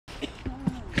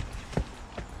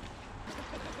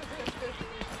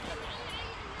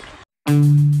Good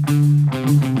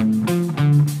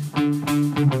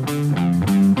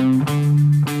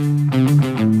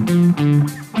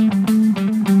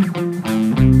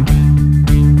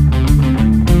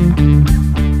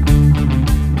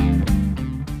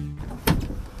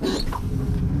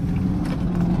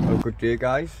day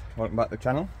guys, welcome back to the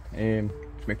channel. It's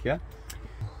Mick here.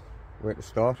 Where to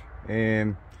start?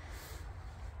 If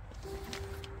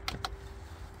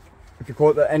you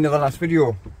caught the end of the last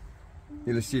video,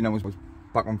 you'll have seen I was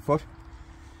back on foot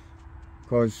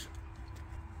because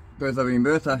birthday being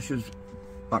birthday, she's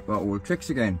back to our old tricks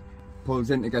again. Pulls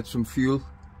in to get some fuel,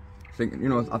 thinking, you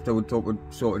know, after we thought we'd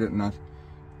sorted it and that.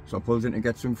 So pulls in to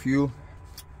get some fuel,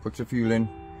 puts the fuel in,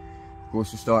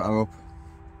 goes to start her up,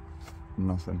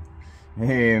 nothing.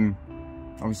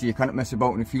 Obviously you can't mess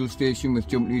about in a fuel station with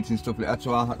jump leads and stuff like that,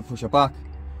 so I had to push her back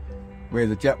where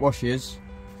the jet wash is,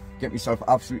 get myself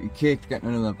absolutely caked getting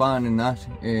another van and that,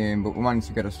 but we managed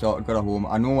to get her started, got her home.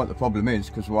 I know what the problem is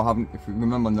because we haven't, if you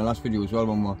remember in the last video as well,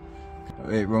 when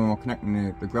we're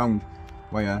connecting the ground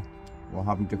wire, we're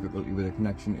having difficulty with the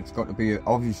connection. It's got to be,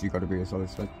 obviously got to be a solid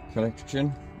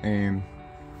connection.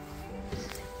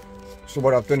 So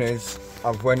what I've done is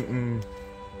I've went and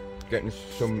getting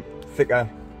some thicker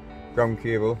ground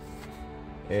cable,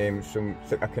 some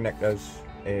thicker connectors.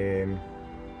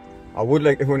 I would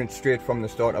like to run it straight from the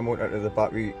starter motor to the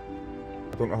battery.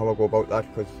 I don't know how I go about that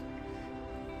because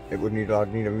it would need,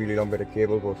 I'd need a really long bit of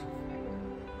cable, but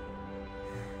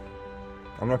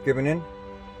I'm not giving in.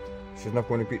 She's not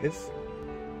going to beat this.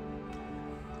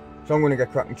 So I'm going to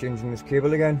get cracking changing this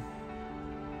cable again.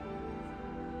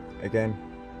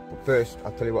 But first,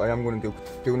 I'll tell you what I am going to do.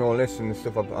 Doing all this and the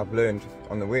stuff I've learned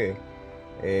on the way,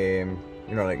 you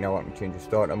know, like now I can change the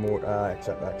starter motor,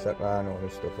 etc, and all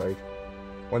this stuff, right?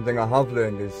 One thing I have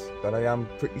learned is that I am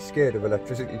pretty scared of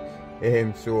electricity.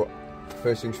 So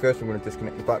first things first, I'm going to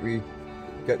disconnect the battery,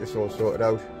 get this all sorted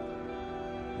out,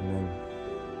 and then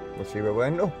we'll see where we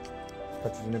end up.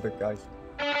 Catch us in a bit, guys.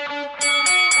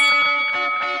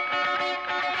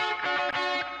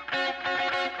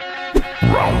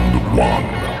 Round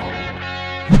one.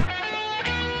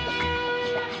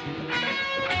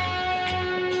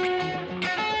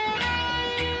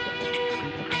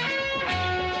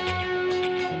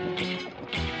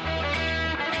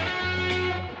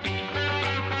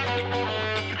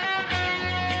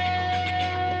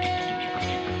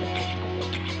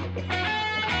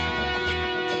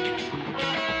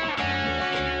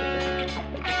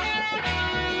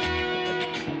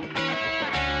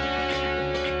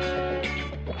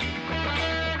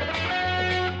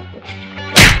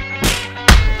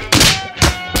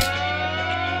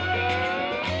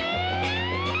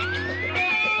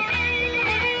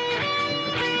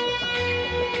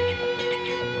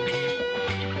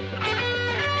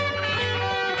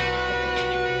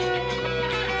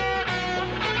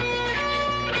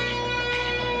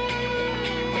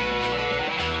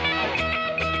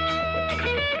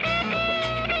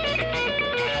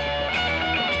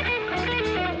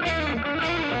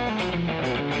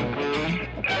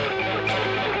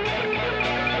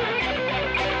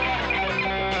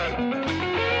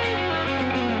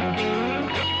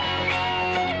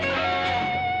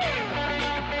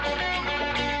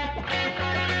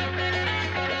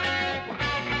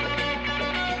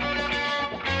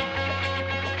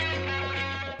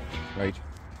 Right,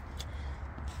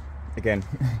 again,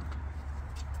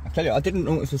 I tell you, I didn't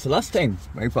notice this the last time,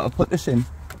 right, but I put this in,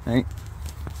 right,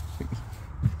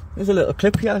 there's a little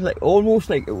clip here, like almost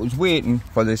like it was waiting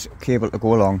for this cable to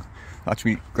go along. That's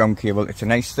my ground cable. It's a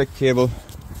nice thick cable,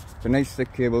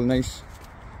 nice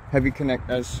heavy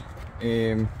connectors.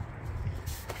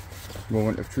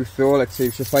 Moment of truth though, let's see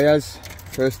if she fires.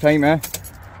 First time, eh?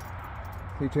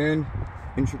 Turn,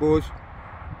 in she goes.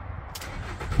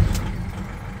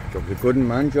 Job's a good one,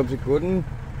 man, job's a good one.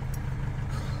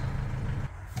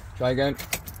 Try again.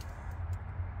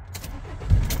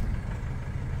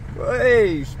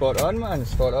 Hey, spot on, man,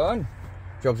 spot on.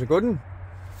 Job's a good one.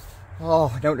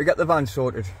 Oh, now to get the van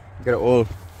sorted, get it all,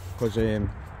 because it's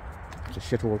a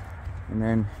shithole, and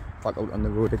then back out on the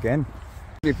road again.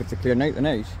 If it's a clear night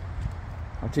tonight,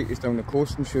 I'll take this down the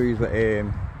coast and show you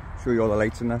all the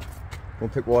lights and that. We'll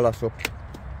pick Wallace up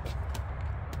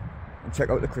and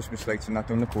check out the Christmas lights and that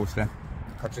down the coast there.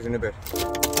 Catch us in a bit.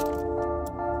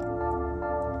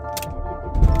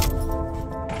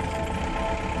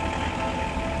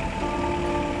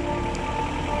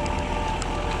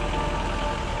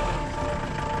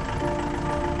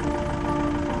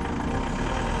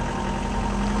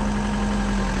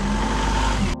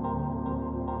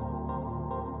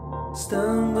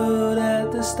 Stumbled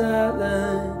at the start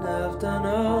line, I've done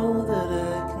all that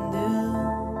I can do.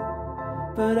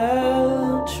 but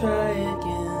I'll try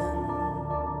again.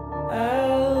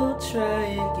 I'll try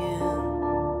again.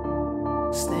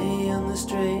 Stay on the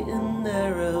straight and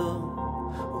narrow.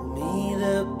 We'll meet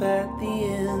up at the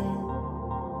end.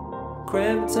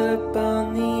 Cramped up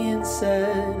on the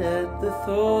inside at the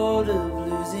thought of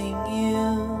losing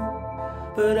you.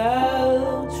 But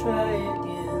I'll try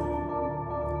again.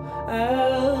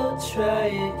 I'll try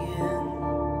again.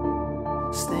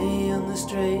 Stay on the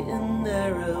straight and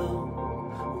narrow.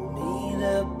 We'll meet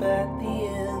up at the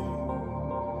end.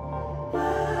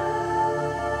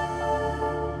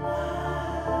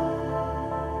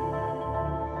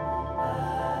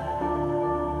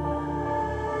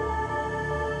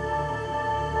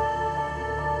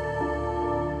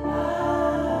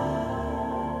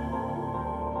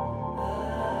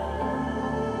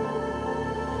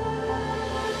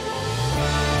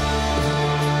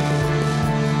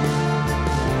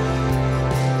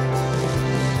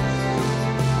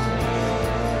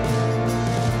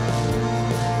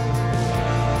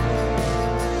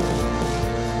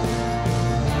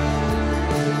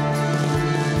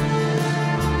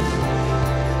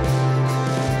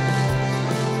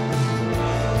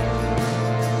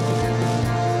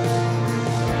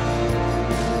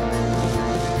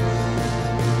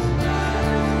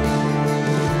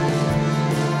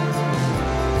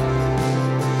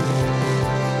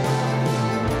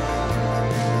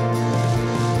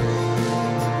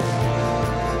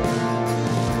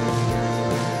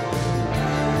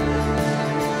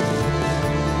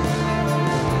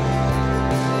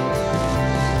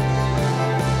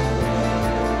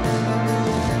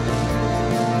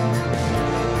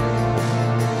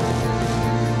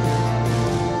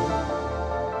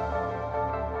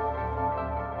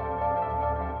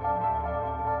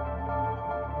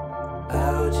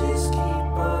 I'll just keep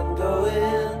on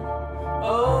going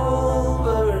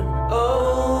over and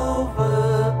over.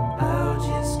 I'll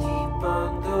just keep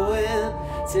on going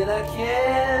till I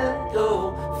can't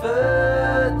go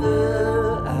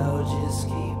further. I'll just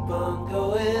keep on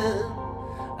going.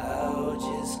 I'll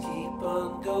just keep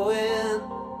on going.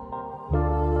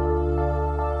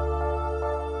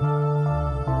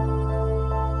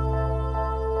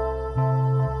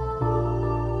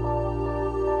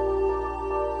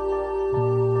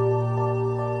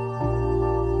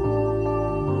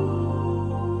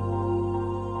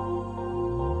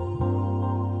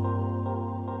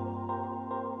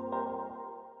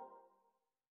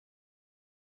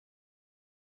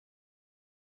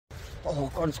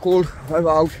 Oh God, it's cold. I'm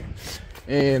out.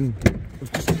 We've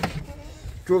just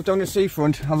drove down the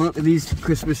seafront, have a look at these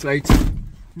Christmas lights.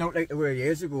 Not like they were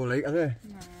years ago, like, are they?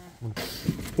 No.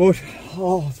 But,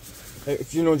 oh,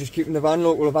 like, you know, just keeping the van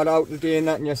local. I've had out today and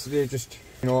that, and yesterday, just,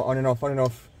 you know, on and off, on and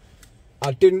off.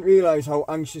 I didn't realise how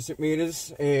anxious it made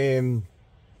us. It's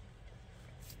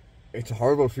a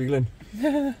horrible feeling.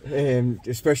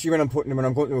 Especially when I'm putting them, when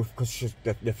I'm going to, because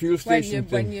the fuel station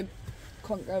thing. When you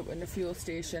conk out in the fuel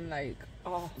station, like,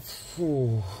 oh.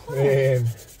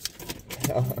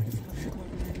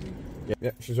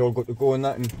 Yeah, she's all good to go in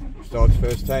that and starts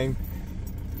first time.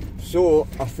 So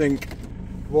I think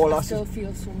I still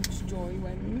feel so much joy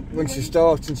when she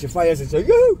starts and she fires, it's like,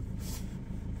 yoo!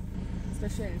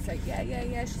 Especially when it's like,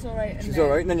 yeah, she's alright. She's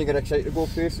alright, and then you get excited to go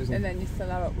places. And then you fill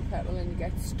her up with petrol and you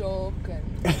get stuck.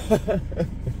 And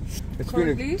it's been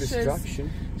a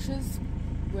distraction. She's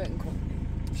working company.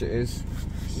 She is.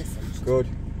 Listen, good.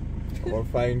 All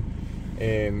fine.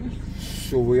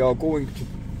 So we are going to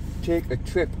take a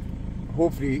trip,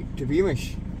 hopefully to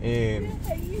Beamish. Yeah,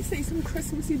 you say some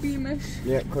Christmassy Beamish.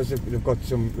 Yeah, because they've got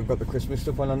the Christmas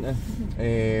stuff on, haven't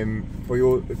they? For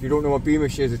you, if you don't know what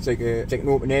Beamish is, it's like an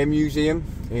open air museum.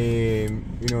 You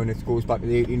know, and it goes back to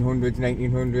the 1800s,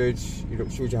 1900s.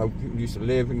 It shows you how people used to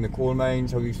live in the coal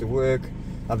mines, how they used to work.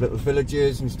 Have little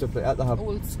villages and stuff like that. They have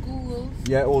old schools.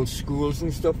 Yeah, old schools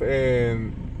and stuff.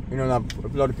 You know, they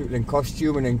have a lot of people in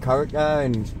costume and in character,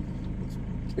 and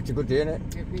it's a good day, isn't it?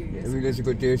 It really is. It really is a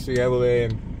good day. So yeah, we'll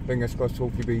fingers crossed,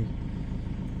 hopefully be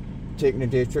taking a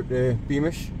day trip to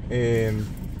Beamish.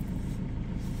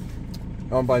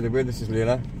 Oh, by the way, this is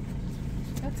Layla.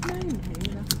 That's mine,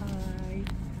 Layla. Hi.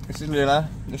 This is Layla.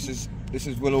 This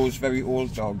is Willow's very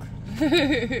old dog.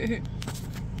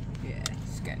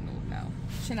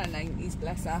 She's in her 90s,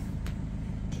 bless her.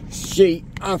 She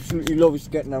absolutely loves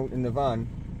getting out in the van,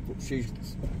 but she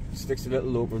sticks to little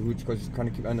local routes because she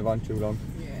can't keep her in the van too long.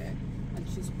 Yeah, and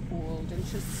she's old and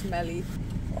she's smelly.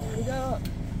 Oh.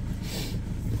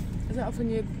 Is that off when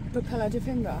you propel out your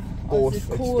finger? Both. It's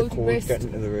the cold wrist.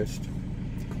 Getting to the wrist.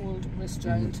 Cold wrist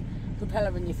joint.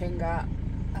 Propeller in your finger,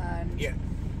 and yeah.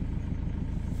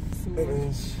 So it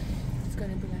is. It's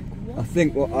going to be like, I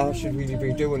think what I should really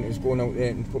be doing is going out there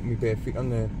and putting my bare feet on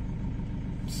the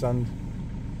sand.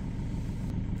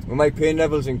 Well, my pain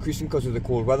level's increasing because of the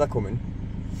cold weather coming,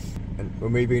 and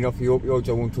with me being off the opioids,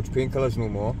 I won't touch painkillers no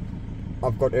more.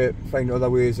 I've got to find other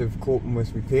ways of coping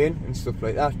with my pain and stuff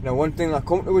like that. Now, one thing I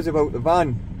come to us about the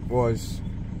van was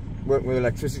working with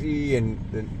electricity, and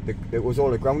it was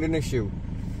all a grounding issue.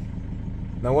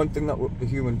 Now, one thing that with the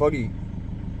human body,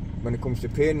 when it comes to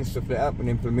pain and stuff like that, and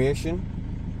inflammation,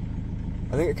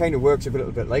 I think it kind of works a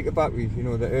little bit like a battery. You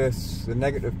know, the Earth's the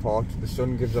negative part, the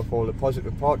sun gives off all the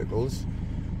positive particles,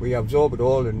 we absorb it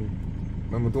all, and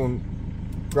when we don't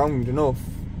ground enough,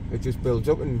 it just builds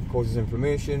up and causes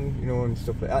inflammation, you know, and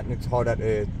stuff like that, and it's harder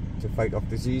to fight off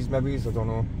disease, maybe, I don't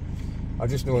know. I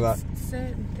just know that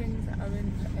certain things that are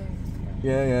in the earth.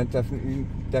 Yeah,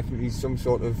 definitely some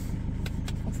sort of...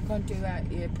 If you can't do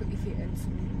that, you put your feet in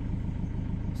some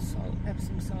salt,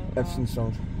 Epsom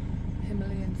salt.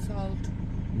 Himalayan salt,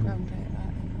 ground like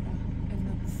that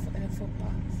in a foot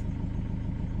bath.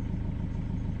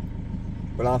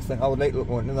 But I think I would like to look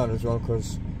more into that as well,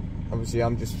 because obviously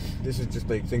this is just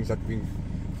like things that have been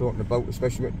floating about,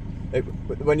 especially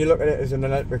when you look at it as an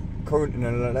electric current and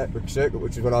an electric circuit,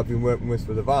 which is what I've been working with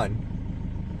for the van,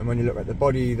 and when you look at the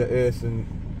body, the earth and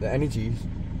the energies,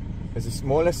 it's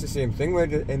more or less the same thing, we're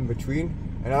in between.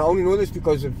 And I only know this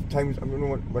because of times, I don't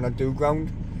know, when I do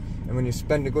ground, and when you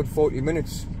spend a good 40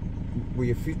 minutes with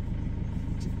your feet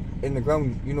in the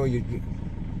ground, you know, you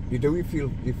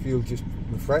feel just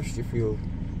refreshed, you feel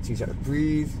it's easier to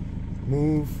breathe,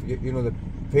 move, you know, the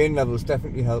pain levels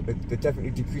definitely help. It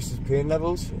definitely decreases pain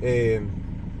levels,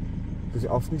 because you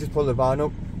often just pull the van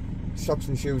up, socks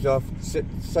and shoes off, sit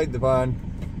inside the van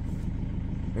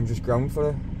and just ground for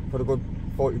a good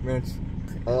 40 minutes.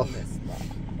 Oh,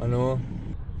 I know.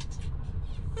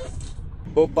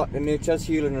 But back to nature's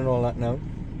healing and all that now.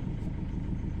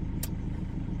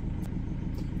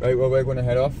 Right, well, we're going to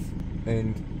head off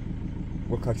and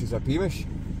we'll catch us at Beamish.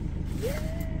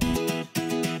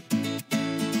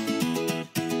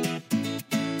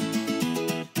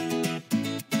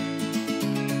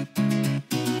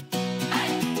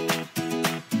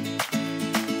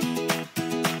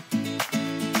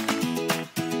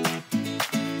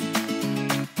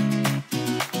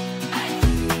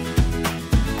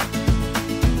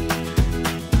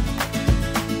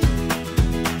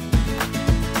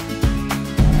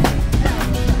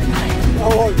 I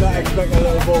was not expecting a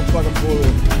little Volkswagen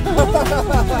Polo.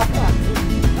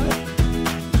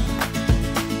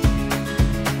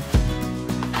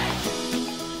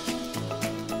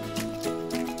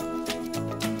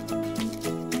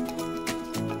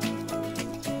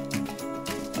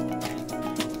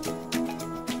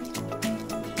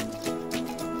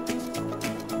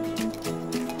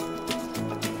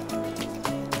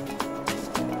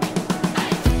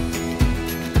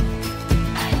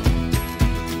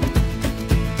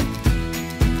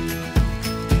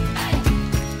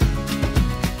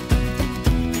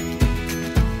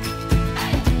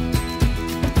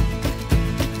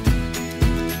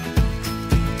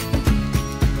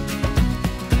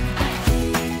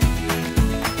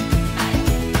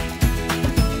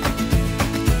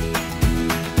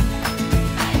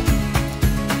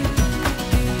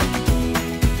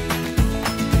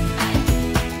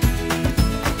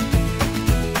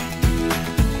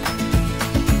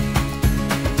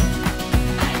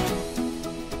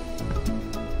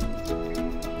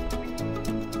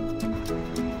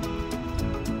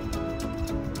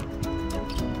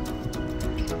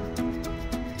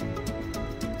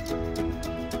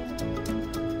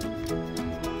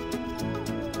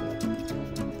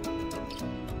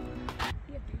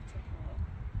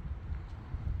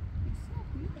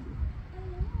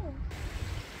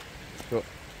 So,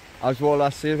 as well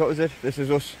last said, what was it? This is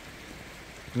us,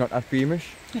 not at Beamish.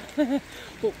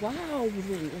 But wow!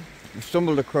 We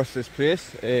stumbled across this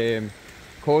place,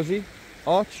 Causey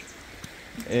Arch,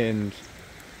 and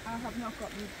I have not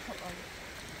got me put on.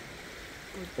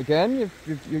 Again,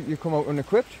 you come out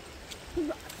unequipped.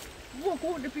 We're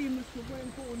going to Beamish, we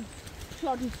weren't going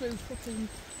plodding through fucking...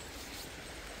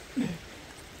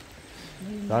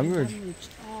 Language.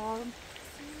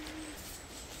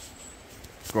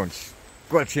 Go on,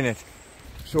 squelch in it.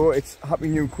 So it's Happy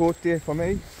New Coat Day for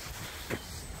me.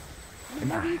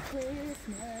 Merry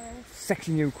Christmas.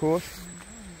 Sexy new coat.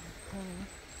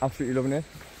 Absolutely loving it.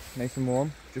 Nice and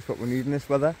warm. Just what we need in this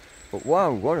weather. But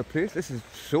wow, what a place. This is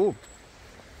so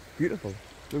beautiful.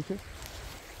 Look at it.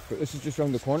 But this is just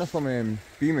around the corner from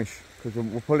Beamish. Because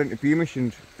we pulled into Beamish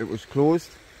and it was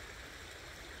closed.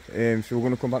 So we're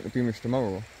going to come back to Beamish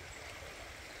tomorrow.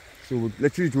 So we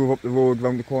literally drove up the road,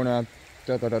 round the corner,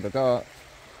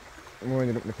 we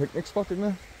ended up in a picnic spot, didn't we?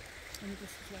 And this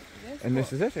is like this. And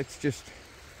this is it. It's just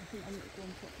I think I'm going to go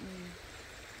and put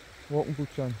my... walking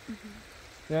boots on.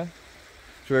 Yeah.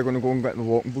 So we're going to go and get the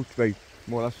walking boots. Right.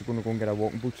 More or less, we're going to go and get our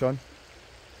walking boots on.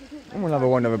 And we'll have a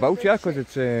wander about, yeah, because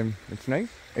it's nice.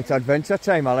 It's adventure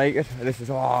time. I like it. This is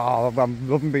I'm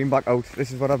loving being back out.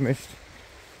 This is what I've missed.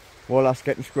 More or less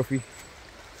getting scruffy.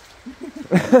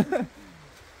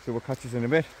 So we'll catch us in a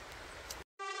bit.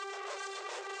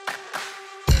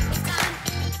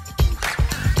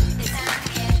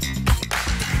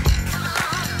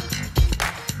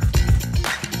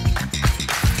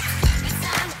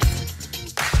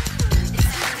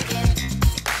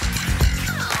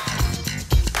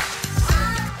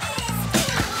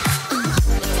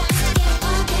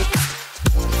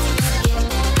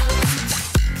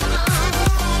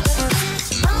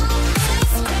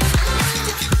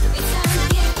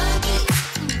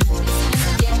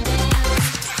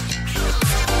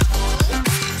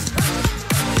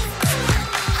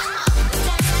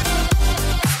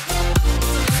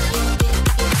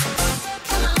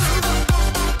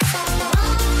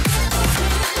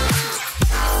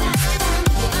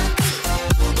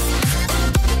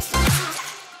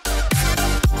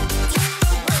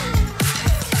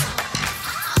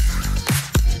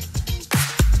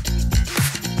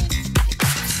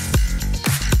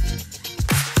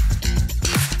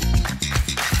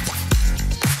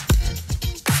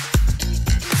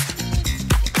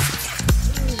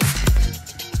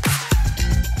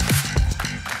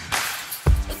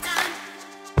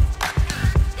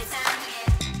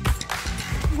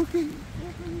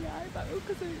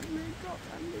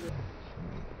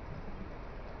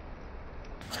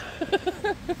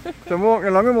 So I'm walking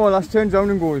along and more or less turns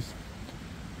around and goes.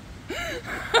 So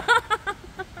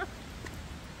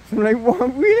I'm like,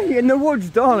 what, really? In the woods,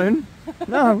 darling?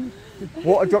 No.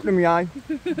 Water dropped in my eye.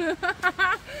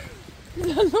 I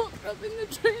looked up in the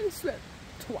train slip.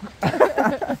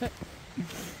 Twat.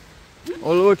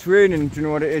 Although it's raining, do you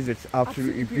know what it is? It's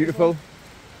absolutely beautiful.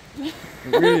 It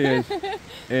really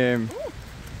is.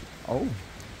 Oh.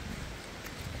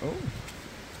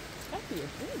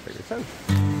 Check this out.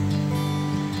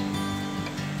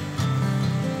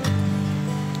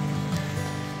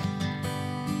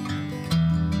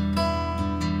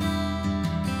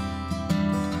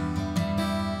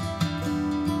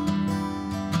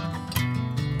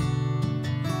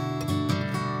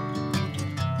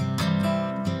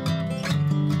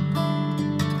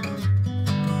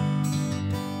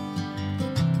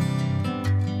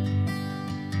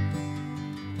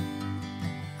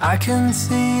 I can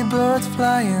see birds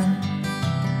flying,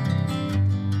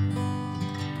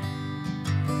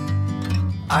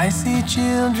 I see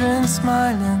children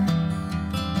smiling.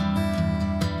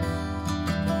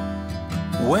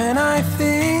 When I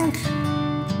think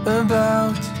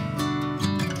about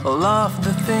all of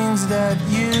the things that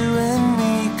you and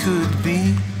me could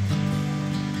be,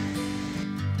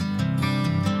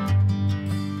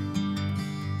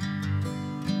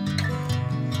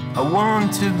 I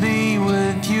want to be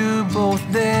with you both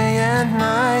day and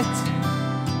night,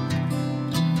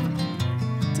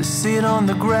 to sit on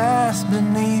the grass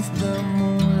beneath the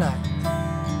moonlight.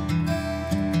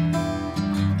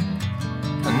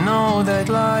 I know that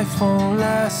life won't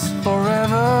last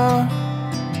forever,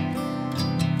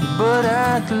 but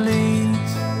at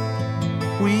least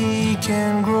we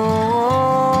can grow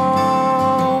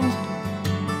old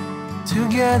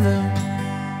together.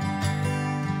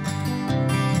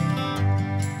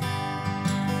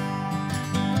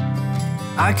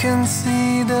 I can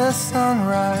see the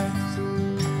sunrise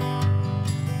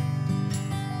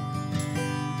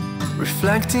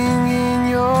reflecting in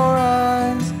your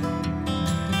eyes.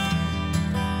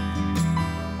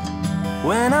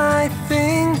 When I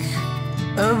think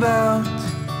about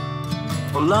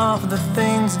all of the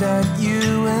things that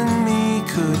you and me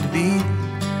could be,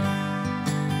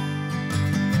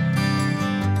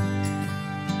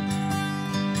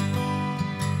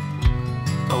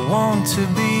 I want to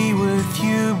be with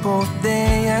you both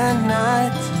day and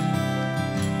night,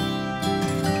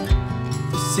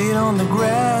 to sit on the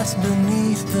grass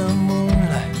beneath the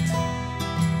moonlight.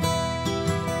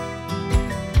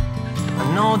 I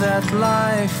know that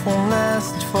life won't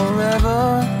last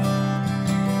forever,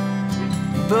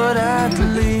 but at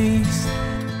least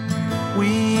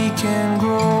we can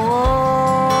grow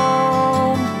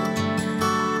old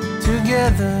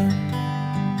together.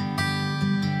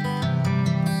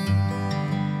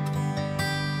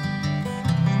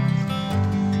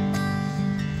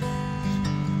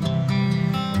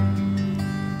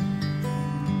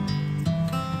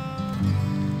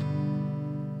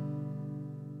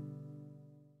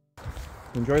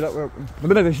 Enjoy that work.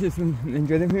 Enjoy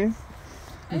the view.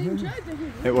 I enjoyed the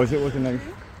view. It was a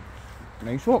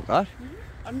nice walk, that.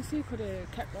 Honestly, it could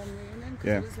have kept on raining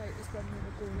because it was like this when we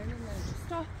were going in and then it just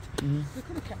stopped. We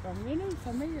could have kept on raining.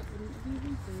 For me, it wouldn't have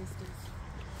even faced us.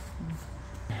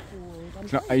 Cold.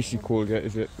 It's not icy cold yet,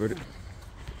 is it?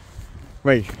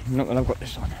 Right, not that I've got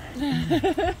this on.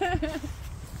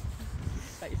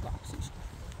 But you've got absolute stuff.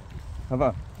 Have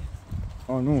I?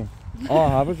 Oh no. Oh, I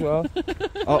have as well.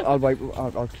 I'll wipe.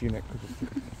 I'll clean it.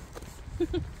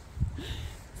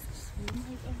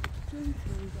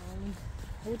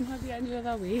 I wouldn't have you any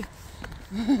other way.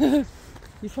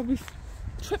 You probably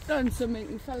tripped on something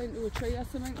and fell into a tree or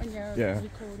something when you're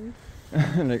recording.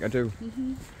 Like I do.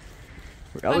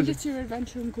 And it's your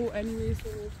adventuring coat anyway, so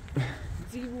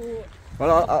zero.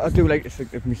 Well, I do like to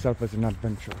think of myself as an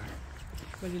adventurer.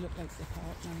 Well, you look like the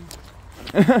part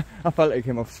now. I felt like I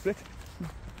came off Split.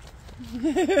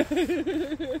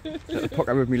 Little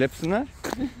pucker with my lips and that.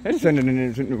 It's turning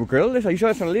into a girl. This, are you sure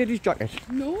it's a lady's jacket?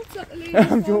 No, it's not a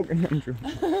lady's I'm joking.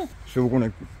 So we're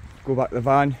going to go back to the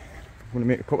van. We're going to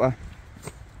make a cuppa.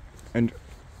 And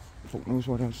fuck knows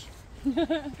what else.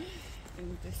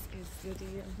 And this is the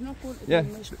day. I'm not going to do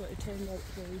much, but it turned out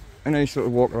to be a nice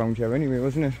little walk around here anyway,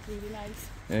 wasn't it? really nice.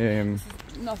 This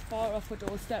is not far off a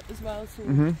doorstep as well, so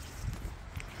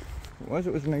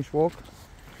it was a nice walk.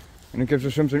 And it gives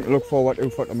us something to look forward to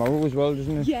for tomorrow as well,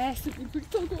 doesn't it? Yes, we've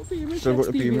still got Beamish. Still got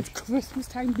to Beamish. Christmas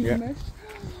time, Beamish.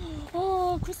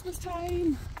 Oh, Christmas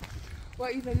time.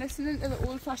 We're even listening to the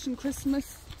old-fashioned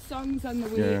Christmas songs on the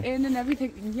way in and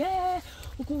everything. And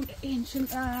we're going to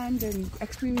ancient land and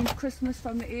experience Christmas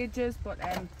from the ages, but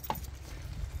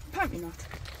apparently not.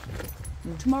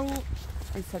 Tomorrow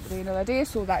is said to be another day,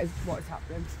 so that is what is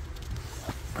happening.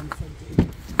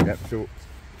 Yep, so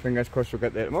fingers crossed we'll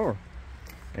get there tomorrow.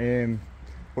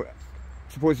 But I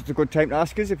suppose it's a good time to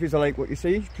ask us if you like what you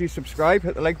see. Please subscribe,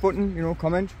 hit the like button,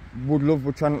 comment. Would love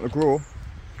our channel to grow,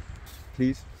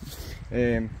 please.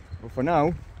 But for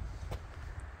now,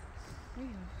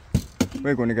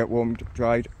 we're going to get warmed,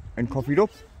 dried and coffeed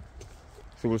up.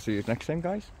 So we'll see you next time,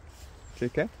 guys.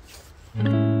 Take care.